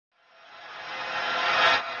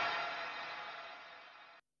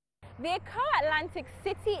The Eco-Atlantic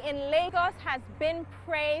City in Lagos has been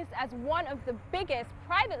praised as one of the biggest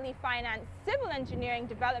privately financed civil engineering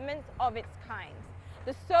developments of its kind.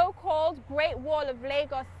 The so-called Great Wall of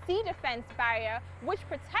Lagos sea defense barrier, which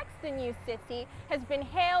protects the new city, has been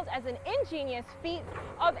hailed as an ingenious feat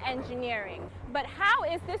of engineering. But how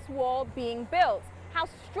is this wall being built? How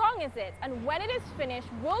strong is it? And when it is finished,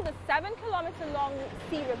 will the 7-kilometer-long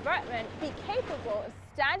sea revetment be capable of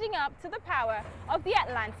standing up to the power of the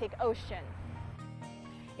Atlantic Ocean?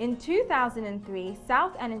 In 2003,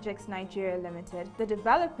 South Energix Nigeria Limited, the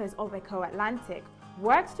developers of Eco-Atlantic,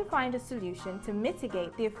 worked to find a solution to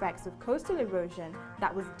mitigate the effects of coastal erosion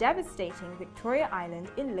that was devastating Victoria Island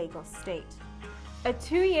in Lagos State. A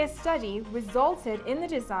 2-year study resulted in the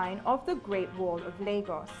design of the Great Wall of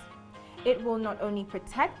Lagos. It will not only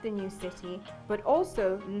protect the new city, but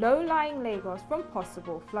also low-lying Lagos from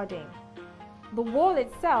possible flooding. The wall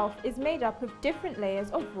itself is made up of different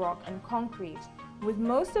layers of rock and concrete, with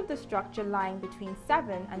most of the structure lying between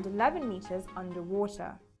 7 and 11 meters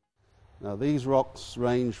underwater. Now, these rocks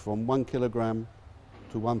range from 1 kilogram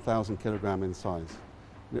to 1,000 kilogram in size.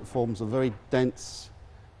 And it forms a very dense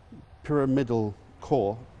pyramidal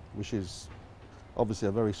core, which is obviously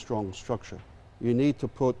a very strong structure. You need to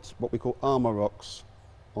put what we call armor rocks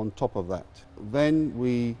on top of that. Then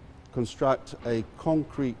we construct a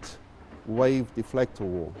concrete wave deflector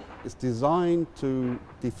wall. It's designed to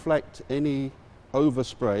deflect any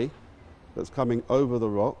overspray that's coming over the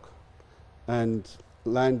rock and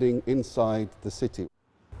landing inside the city.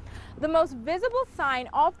 The most visible sign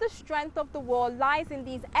of the strength of the wall lies in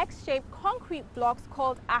these X-shaped concrete blocks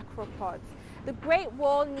called acropods. The Great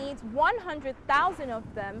Wall needs 100,000 of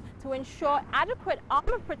them to ensure adequate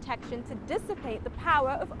armor protection to dissipate the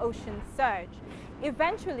power of ocean surge.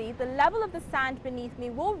 Eventually, the level of the sand beneath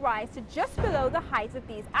me will rise to just below the height of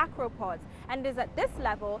these acropods, and it is at this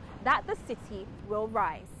level that the city will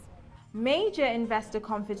rise. Major investor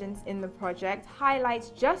confidence in the project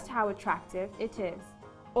highlights just how attractive it is.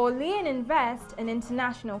 Orlean Invest, an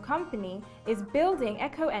international company, is building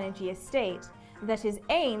Eco-Energy Estate that is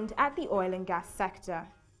aimed at the oil and gas sector.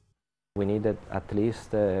 We needed at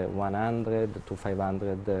least 100 to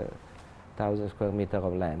 500,000 square meters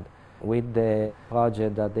of land. With the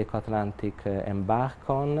project that the Eco-Atlantic embark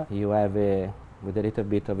on, you have with a little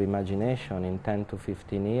bit of imagination, in 10 to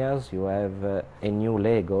 15 years, you have a new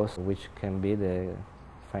Lagos, which can be the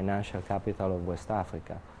financial capital of West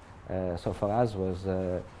Africa. So for us was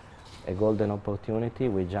a golden opportunity.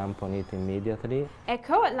 We jump on it immediately.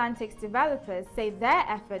 Eco-Atlantic's developers say their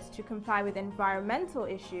efforts to comply with environmental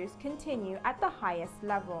issues continue at the highest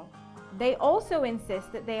level. They also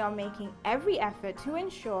insist that they are making every effort to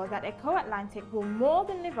ensure that Eco-Atlantic will more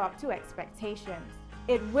than live up to expectations.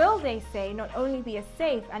 It will, they say, not only be a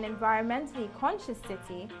safe and environmentally conscious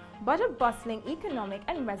city, but a bustling economic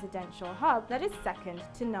and residential hub that is second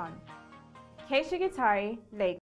to none. Keisha Gitari, Lagos.